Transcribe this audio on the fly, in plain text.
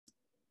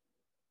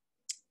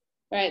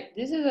Right,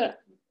 this is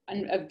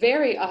a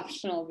very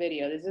optional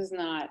video. This is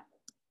not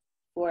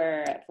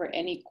for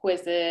any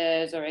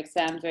quizzes or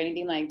exams or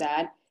anything like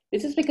that.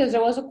 This is because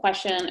there was a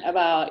question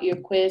about your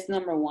quiz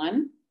number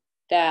 1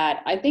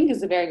 that I think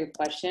is a very good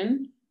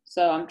question.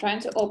 So I'm trying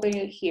to open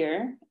it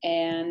here,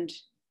 and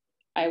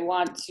I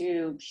want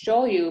to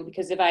show you,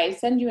 because if I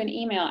send you an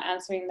email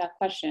answering that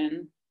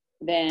question,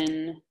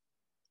 then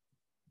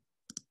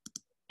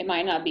it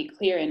might not be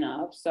clear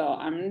enough. So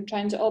I'm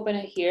trying to open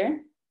it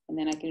here, and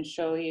then I can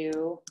show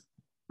you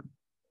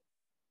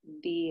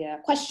the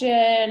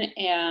question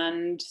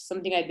and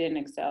something I did in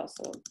Excel.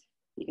 So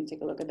you can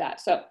take a look at that.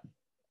 So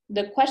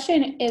the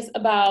question is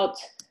about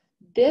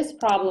this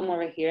problem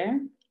over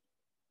here,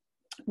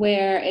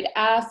 where it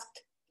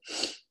asked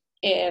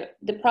if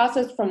the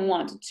process from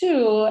 1 to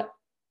 2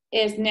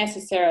 is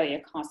necessarily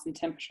a constant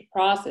temperature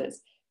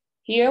process.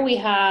 Here we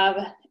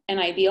have an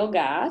ideal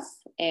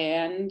gas,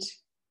 and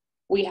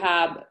we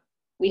have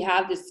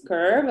this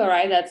curve, all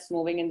right, that's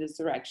moving in this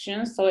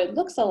direction. So it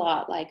looks a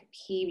lot like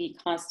PV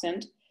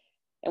constant.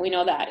 And we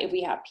know that if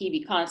we have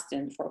PV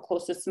constant for a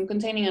closed system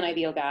containing an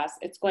ideal gas,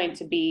 it's going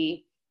to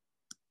be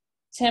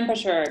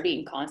temperature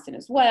being constant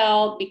as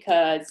well,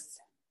 because,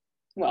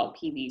 well,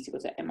 PV is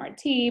equal to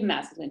MRT,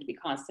 mass is going to be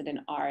constant,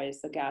 and R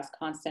is the gas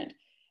constant.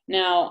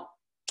 Now,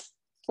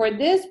 for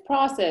this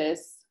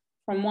process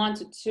from 1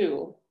 to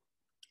 2,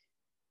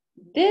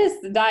 this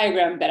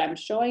diagram that I'm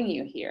showing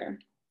you here,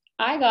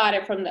 I got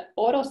it from the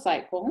Otto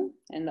cycle,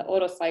 and the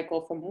Otto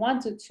cycle from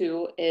 1 to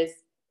 2 is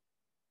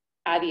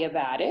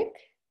adiabatic,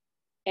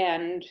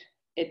 and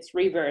it's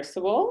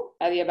reversible.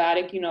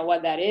 Adiabatic, you know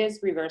what that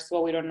is.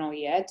 Reversible, we don't know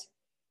yet.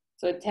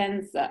 So it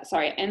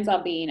ends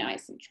up being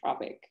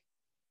isentropic.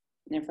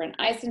 And then for an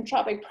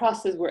isentropic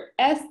process where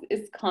S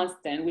is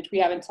constant, which we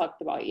haven't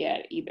talked about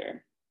yet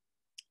either,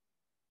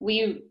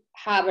 we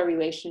have a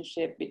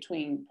relationship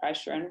between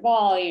pressure and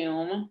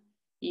volume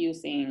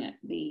using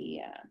the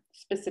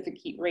specific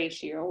heat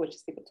ratio, which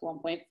is equal to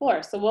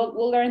 1.4. So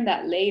we'll learn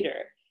that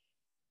later.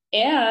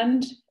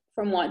 And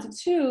from 1 to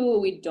 2,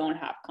 we don't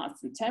have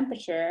constant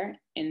temperature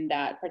in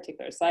that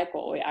particular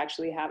cycle. We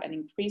actually have an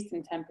increase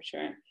in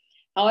temperature.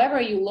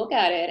 However, you look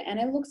at it, and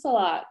it looks a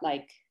lot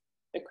like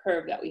the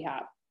curve that we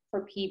have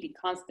for PV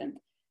constant.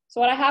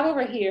 So what I have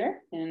over here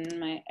in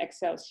my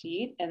Excel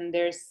sheet, and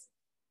there's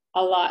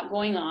a lot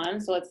going on.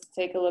 So let's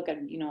take a look at,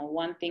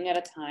 one thing at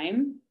a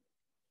time.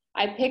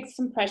 I picked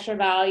some pressure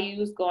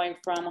values going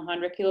from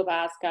 100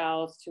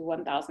 kilopascals to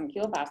 1,000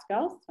 kilopascals,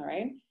 all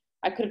right?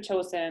 I could have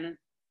chosen,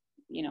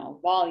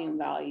 volume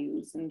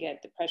values and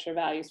get the pressure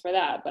values for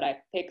that, but I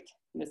picked,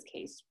 in this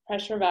case,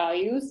 pressure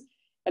values.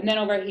 And then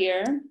over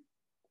here,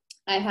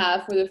 I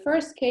have for the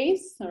first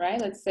case, all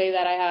right, let's say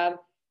that I have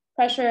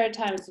pressure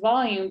times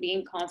volume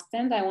being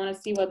constant. I want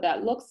to see what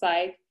that looks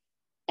like.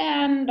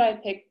 And I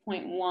picked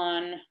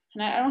 0.1,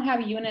 and I don't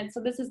have units, so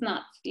this is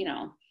not,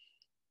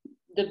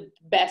 the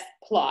best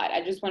plot.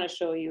 I just want to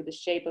show you the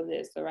shape of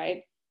this, all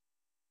right?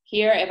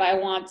 Here, if I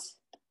want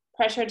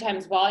pressure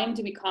times volume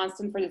to be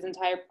constant for this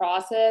entire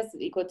process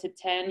equal to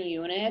 10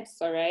 units,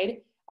 all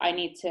right? I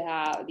need to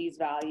have these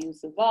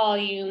values of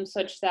volume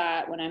such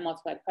that when I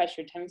multiply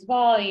pressure times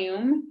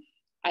volume,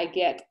 I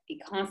get a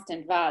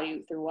constant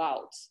value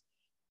throughout.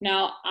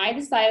 Now, I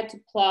decided to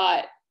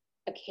plot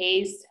a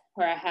case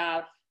where I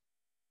have,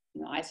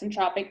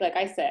 isentropic, like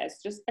I said.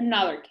 It's just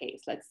another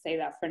case. Let's say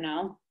that for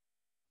now.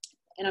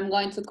 And I'm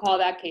going to call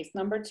that case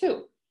number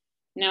 2.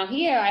 Now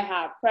here I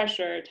have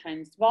pressure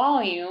times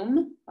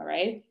volume, all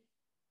right,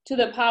 to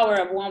the power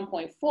of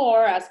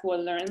 1.4, as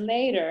we'll learn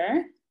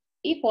later,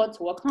 equal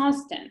to a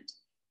constant.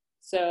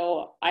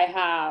 So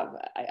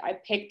I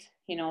picked,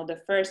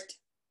 the first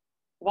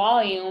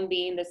volume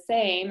being the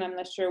same. I'm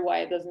not sure why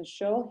it doesn't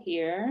show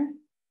here.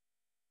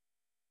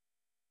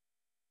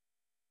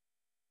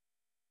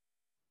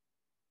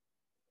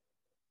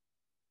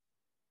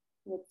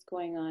 What's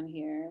going on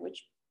here?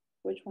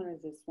 Which one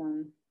is this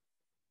one?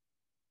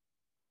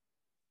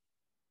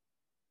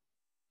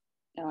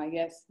 Oh, I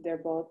guess they're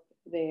both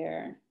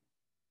there.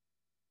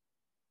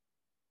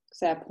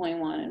 Except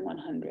 0.1 and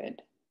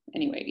 100.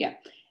 Anyway,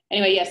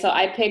 yeah. So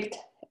I picked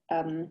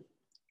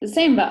the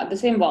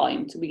same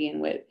volume to begin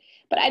with,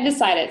 but I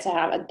decided to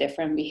have a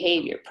different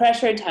behavior.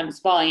 Pressure times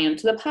volume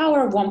to the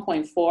power of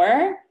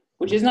 1.4,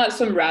 which is not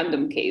some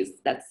random case.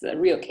 That's a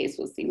real case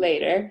we'll see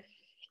later,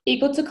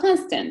 equal to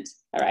constant.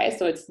 All right,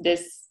 so it's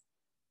this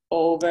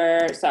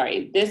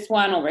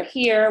one over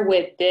here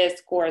with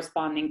this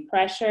corresponding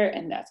pressure,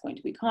 and that's going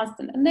to be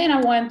constant. And then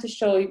I wanted to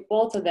show you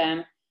both of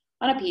them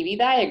on a PV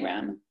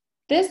diagram.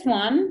 This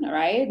one, all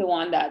right, the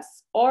one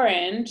that's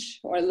orange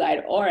or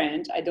light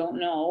orange, I don't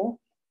know.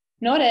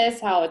 Notice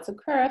how it's a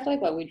curve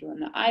like what we drew on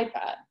the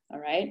iPad, all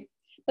right?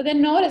 But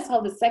then notice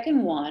how the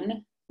second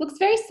one looks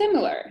very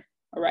similar,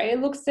 all right? It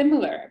looks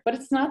similar, but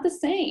it's not the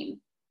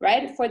same,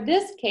 right? For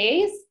this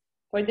case,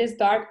 for this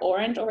dark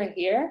orange over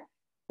here,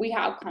 we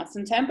have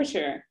constant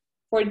temperature.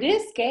 For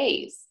this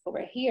case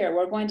over here,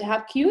 we're going to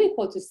have Q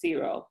equal to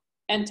 0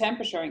 and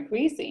temperature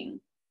increasing,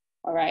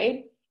 all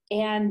right?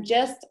 And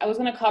I was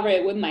gonna cover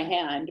it with my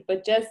hand,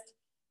 but just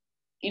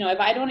you know, if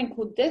I don't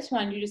include this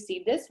one, you just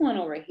see this one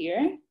over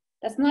here.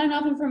 That's not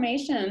enough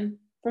information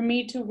for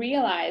me to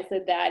realize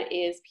that that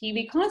is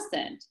PV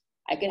constant.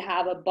 I could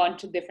have a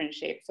bunch of different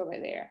shapes over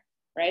there,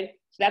 right?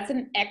 So that's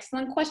an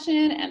excellent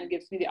question, and it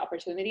gives me the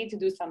opportunity to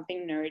do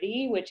something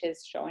nerdy, which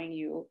is showing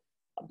you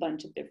a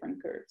bunch of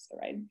different curves, all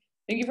right?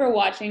 Thank you for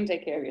watching.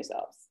 Take care of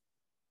yourselves.